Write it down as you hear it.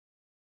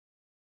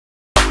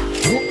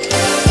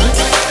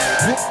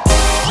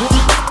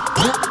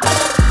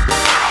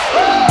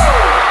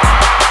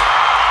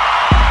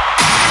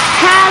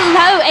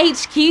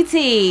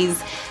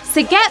duties.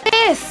 So get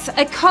this,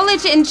 a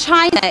college in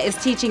China is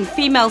teaching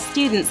female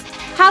students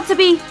how to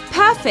be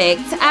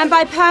perfect. And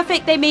by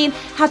perfect, they mean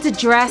how to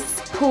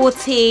dress, pour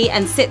tea,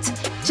 and sit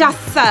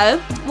just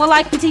so. Well,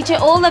 I can teach you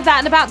all of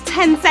that in about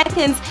 10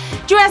 seconds.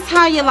 Dress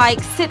how you like,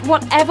 sit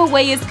whatever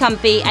way is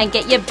comfy, and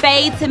get your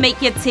bae to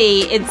make your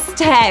tea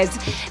instead.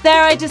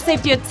 There, I just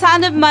saved you a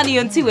ton of money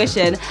on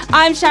tuition.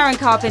 I'm Sharon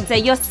Carpenter,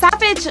 your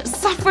savage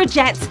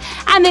suffragette,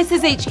 and this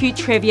is HQ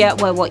Trivia,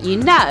 where what you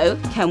know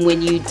can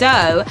win you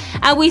dough.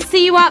 And we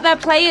see you out there,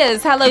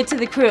 players. Hello to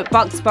the crew at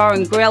Bucks Bar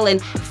and Grill in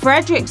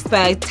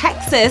Fredericksburg,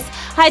 Texas.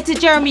 Hi to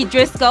Jeremy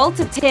Driscoll,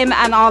 to Tim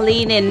and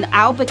Arlene in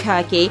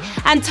Albuquerque,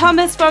 and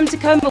Thomas from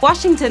Tacoma,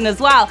 Washington as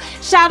well.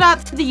 Shout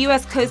out to the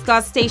US Coast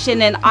Guard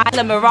station in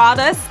Isla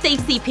Mirada.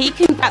 Stacey P,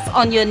 congrats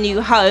on your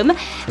new home.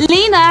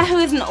 Lena, who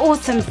is an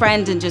awesome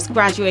friend and just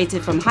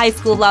graduated from high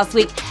school last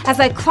week as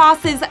her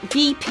class's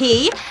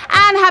VP.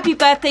 And happy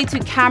birthday to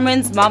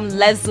Cameron's mum,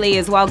 Leslie,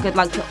 as well. Good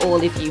luck to all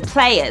of you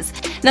players.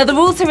 Now, the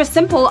rules here are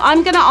simple.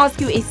 I'm going to ask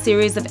you a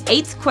series of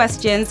 8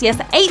 questions. Yes,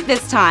 8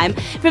 this time.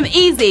 From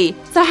easy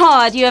to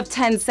hard, you have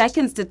 10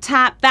 seconds to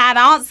tap that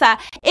answer.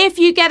 If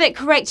you get it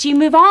correct, you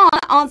move on,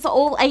 answer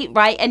all 8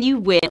 right, and you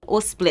win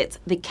or split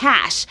the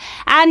cash.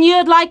 And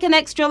you'd like an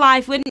extra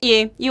life, wouldn't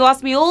you? You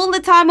ask me all the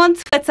time on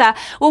Twitter.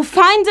 Well,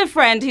 find a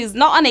friend who's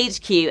not on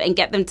HQ and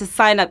get them to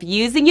sign up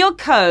using your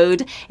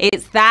code.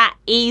 It's that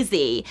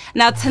easy.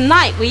 Now,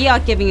 tonight we are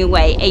giving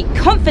away a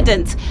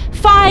confident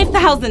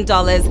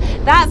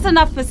 $5,000. That's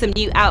enough for some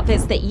new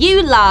outfits that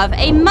you love,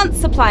 a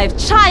month's supply of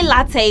chai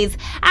lattes,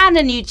 and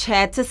a new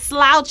chair to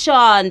slouch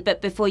on.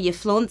 But before you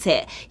flaunt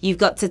it, you've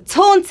got to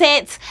taunt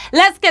it.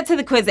 Let's get to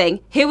the quizzing.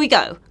 Here we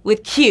go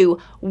with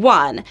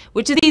Q1.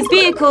 Which of these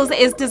vehicles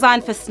is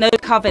designed for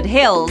snow-covered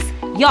hills?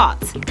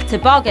 Yacht,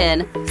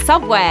 toboggan,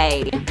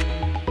 subway.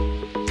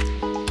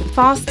 The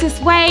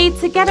fastest way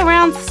to get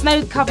around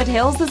snow-covered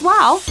hills as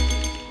well.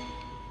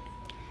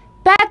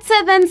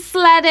 Better than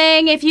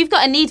sledding. If you've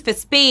got a need for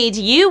speed,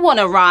 you want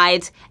to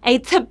ride a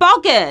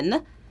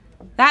toboggan.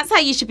 That's how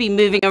you should be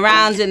moving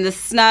around in the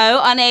snow,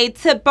 on a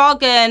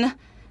toboggan.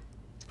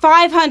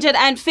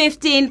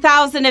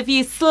 515,000 of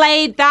you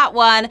slayed that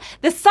one.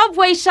 The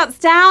subway shuts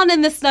down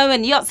in the snow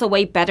and yachts are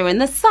way better in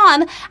the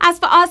sun. As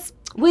for us,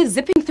 we're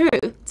zipping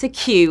through to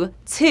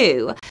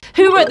Q2.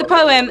 Who wrote the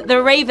poem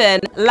The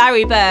Raven?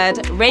 Larry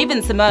Bird,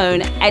 Raven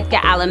Simone, Edgar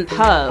Allan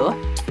Poe.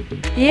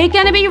 You're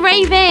gonna be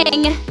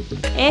raving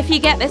if you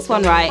get this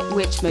one right,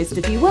 which most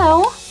of you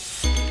will.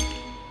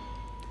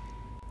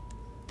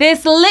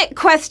 This lit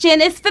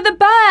question is for the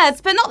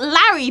birds, but not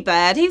Larry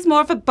Bird. He's more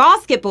of a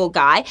basketball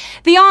guy.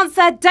 The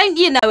answer, don't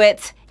you know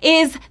it,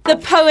 is the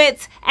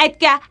poet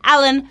Edgar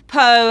Allan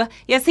Poe.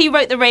 Yes, he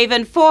wrote The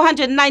Raven.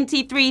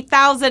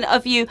 493,000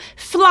 of you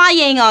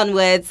flying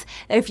onwards.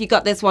 If you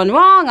got this one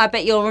wrong, I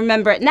bet you'll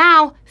remember it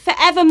now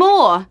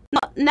forevermore.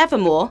 Not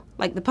nevermore,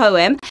 like the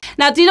poem.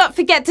 Now, do not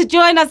forget to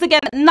join us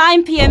again at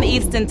 9 p.m.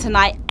 Eastern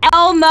tonight.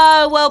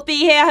 Elmo will be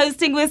here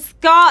hosting with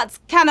Scott.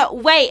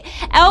 Cannot wait.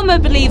 Elmo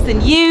believes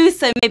in you,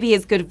 so maybe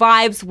his good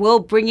vibes will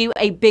bring you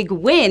a big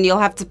win. You'll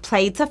have to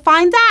play to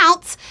find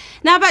out.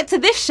 Now back to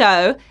this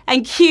show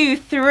and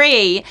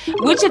Q3.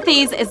 Which of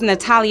these is an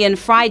Italian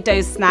fried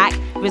dough snack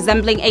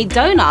resembling a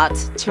donut?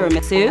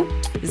 Tiramisu,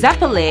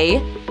 zeppoli,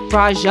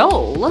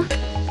 braciole.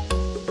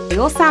 They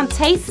all sound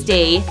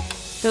tasty,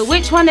 but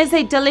which one is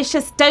a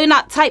delicious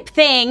donut type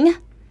thing?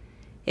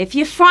 If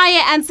you fry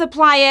it and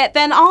supply it,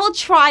 then I'll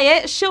try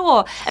it,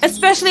 sure.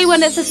 Especially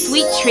when it's a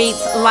sweet treat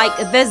like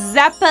the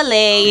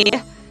zeppoli.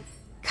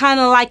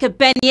 Kind of like a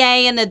beignet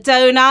and a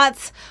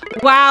donut.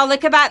 Wow,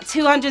 look at that.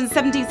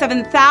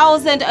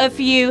 277,000 of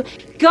you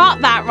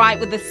got that right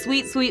with a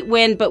sweet, sweet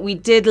win, but we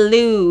did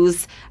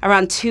lose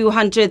around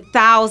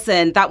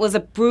 200,000. That was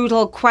a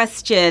brutal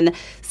question,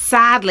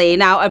 sadly.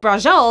 Now, a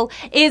braciole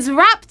is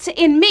wrapped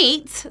in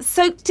meat,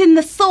 soaked in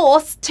the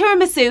sauce.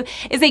 Tiramisu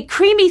is a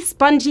creamy,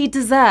 spongy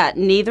dessert.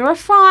 Neither are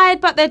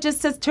fried, but they're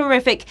just as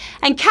terrific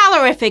and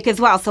calorific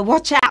as well, so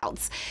watch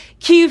out.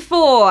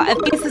 Q4, of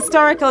these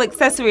historical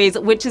accessories,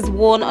 which is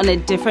worn on a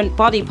different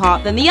body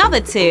part than the other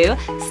two?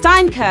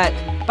 Steinkirk,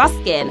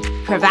 buskin,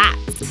 cravat.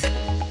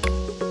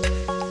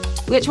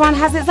 Which one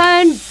has its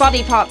own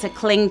body part to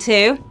cling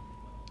to?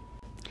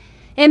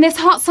 In this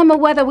hot summer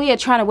weather, we are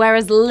trying to wear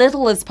as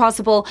little as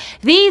possible.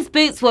 These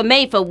boots were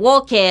made for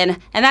walking,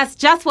 and that's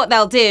just what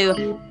they'll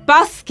do.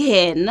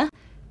 Buskin.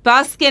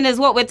 Buskin is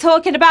what we're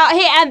talking about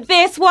here, and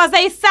this was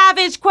a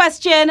savage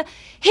question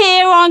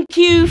here on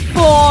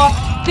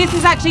Q4. This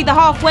is actually the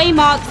halfway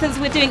mark since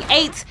we're doing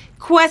 8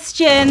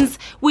 questions.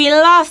 We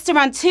lost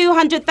around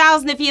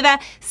 200,000 of you there.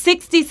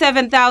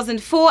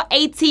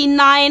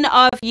 67,489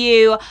 of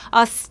you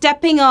are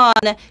stepping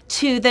on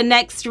to the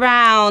next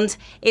round.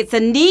 It's a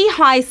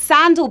knee-high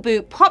sandal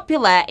boot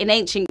popular in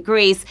ancient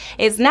Greece.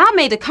 It's now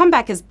made a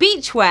comeback as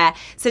beachwear.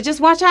 So just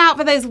watch out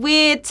for those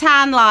weird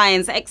tan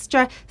lines.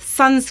 Extra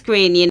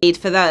sunscreen you need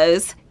for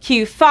those.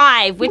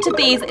 Q5. Which of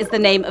these is the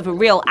name of a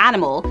real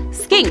animal?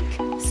 Skink,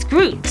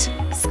 scroot,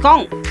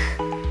 skunk.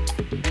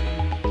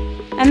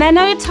 And there are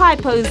no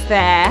typos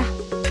there.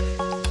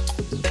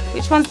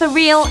 Which one's the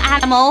real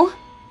animal?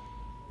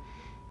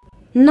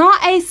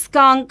 Not a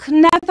skunk.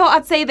 Never thought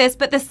I'd say this,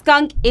 but the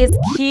skunk is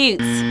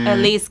cute, at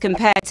least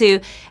compared to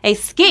a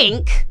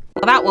skink.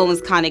 Well, that one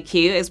was kind of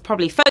cute. It's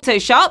probably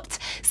photoshopped.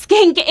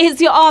 Skink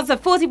is your answer.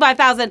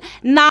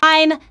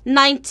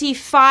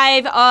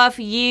 45,995 off.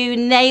 You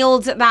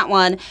nailed that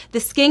one. The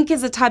skink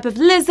is a type of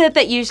lizard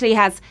that usually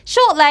has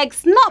short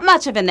legs, not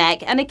much of a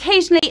neck, and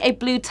occasionally a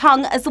blue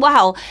tongue as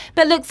well.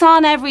 But looks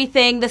on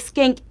everything. The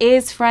skink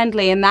is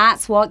friendly, and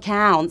that's what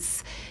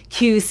counts.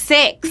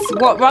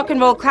 Q6. What rock and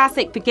roll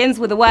classic begins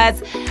with the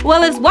words, well,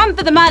 there's one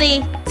for the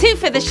money, two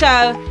for the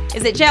show.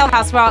 Is it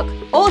Jailhouse Rock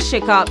or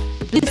Shook Up?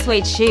 Blue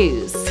suede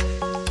shoes.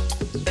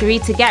 3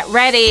 to get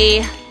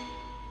ready.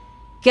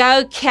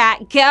 Go,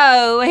 cat,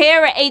 go.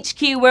 Here at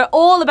HQ, we're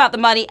all about the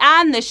money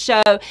and the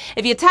show.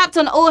 If you tapped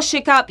on or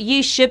shook up,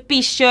 you should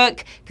be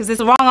shook because it's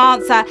the wrong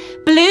answer.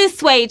 Blue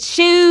suede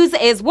shoes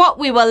is what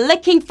we were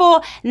looking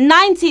for.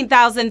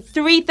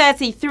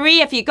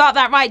 19,333. If you got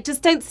that right,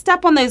 just don't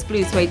step on those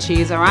blue suede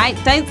shoes, all right?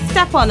 Don't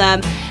step on them.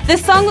 The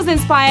song was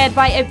inspired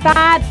by a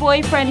bad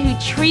boyfriend who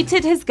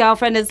treated his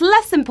girlfriend as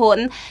less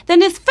important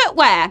than his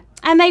footwear.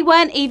 And they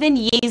weren't even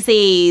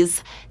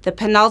Yeezys. The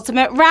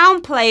penultimate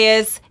round,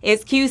 players,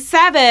 is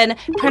Q7.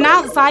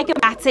 Pronounced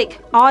zygomatic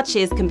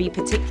arches can be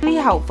particularly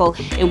helpful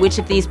in which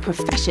of these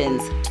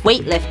professions?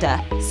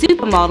 Weightlifter,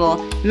 supermodel,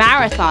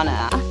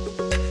 marathoner.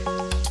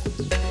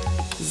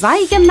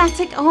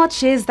 Zygomatic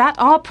arches that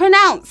are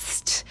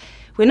pronounced.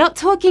 We're not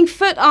talking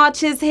foot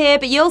arches here,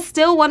 but you'll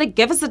still want to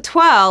give us a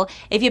twirl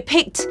if you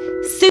picked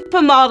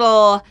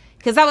supermodel.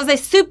 Because that was a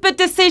super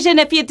decision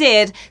if you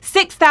did.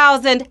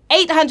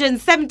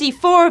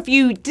 6,874 if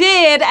you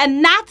did.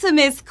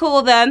 Anatomists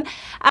call them.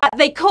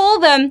 They call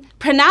them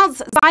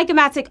pronounced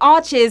zygomatic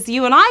arches.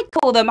 You and I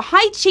call them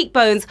high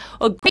cheekbones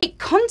or great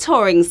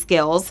contouring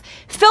skills.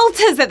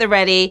 Filters at the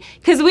ready,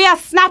 because we are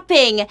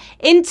snapping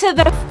into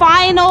the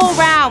final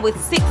round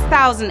with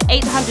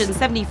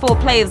 6,874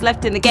 players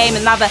left in the game.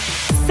 Another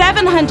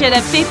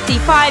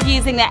 755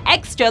 using their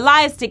extra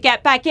lives to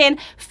get back in.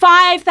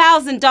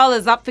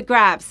 $5,000 up for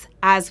grabs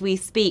as we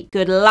speak.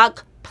 Good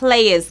luck,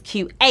 players.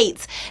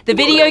 Q8. The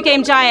video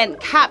game giant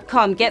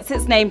Capcom gets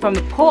its name from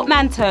the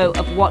portmanteau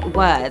of what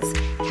words?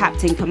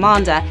 Captain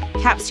Commander,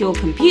 caps your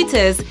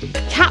computers,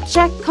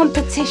 capture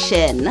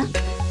competition.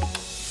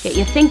 Get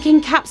your thinking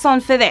caps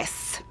on for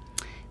this.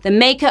 The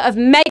maker of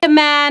Mega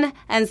Man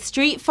and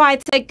Street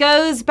Fighter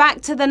goes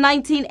back to the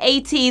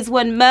 1980s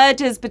when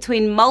mergers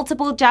between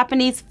multiple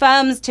Japanese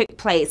firms took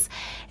place.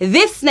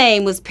 This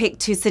name was picked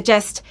to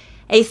suggest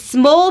a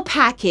small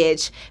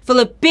package full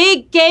of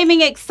big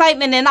gaming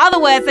excitement. In other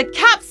words, it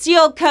caps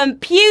your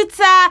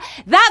computer.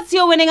 That's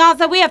your winning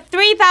answer. We have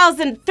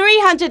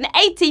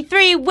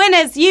 3,383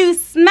 winners. You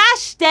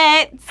smashed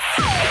it.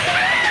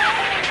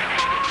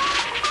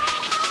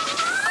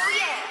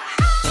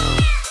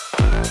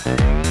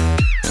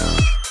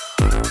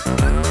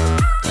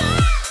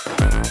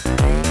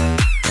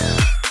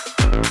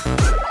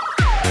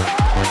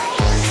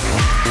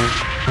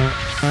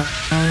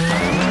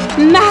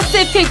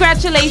 Massive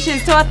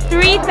congratulations to our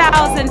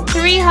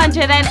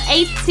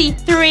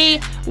 3,383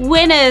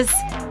 winners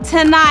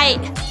tonight.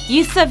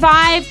 You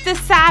survived the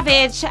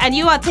savage and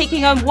you are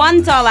taking home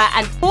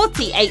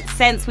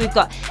 $1.48. We've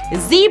got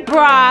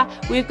Zebra,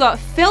 we've got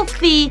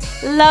Filthy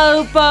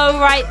Lobo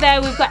right there,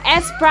 we've got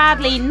S.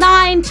 Bradley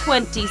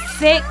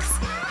 926,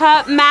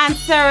 Hurt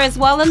Manser as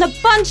well, and a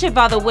bunch of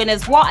other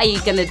winners. What are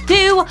you gonna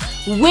do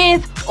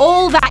with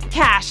all that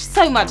cash?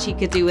 So much you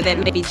could do with it.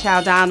 Maybe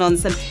chow down on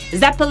some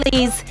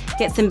Zeppelis,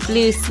 get some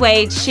blue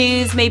suede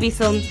shoes, maybe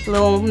some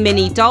little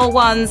mini doll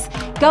ones.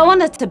 Go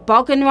on a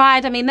toboggan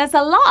ride. I mean, there's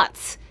a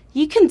lot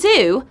you can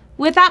do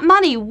with that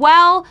money.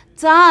 Well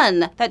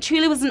done. That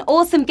truly was an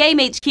awesome game,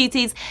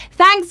 HQTs.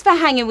 Thanks for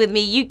hanging with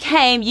me. You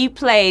came, you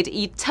played,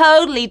 you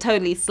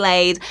totally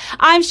slayed.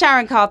 I'm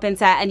Sharon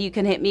Carpenter and you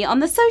can hit me on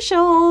the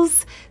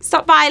socials.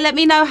 Stop by, let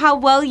me know how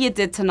well you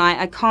did tonight.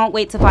 I can't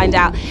wait to find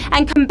out.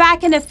 And come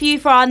back in a few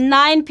for our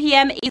 9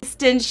 p.m.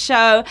 Eastern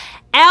show.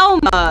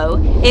 Elmo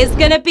is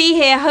going to be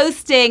here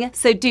hosting,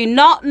 so do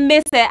not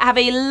miss it. Have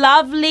a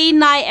lovely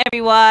night,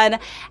 everyone.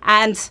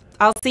 And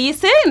I'll see you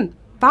soon.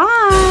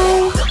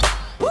 Bye.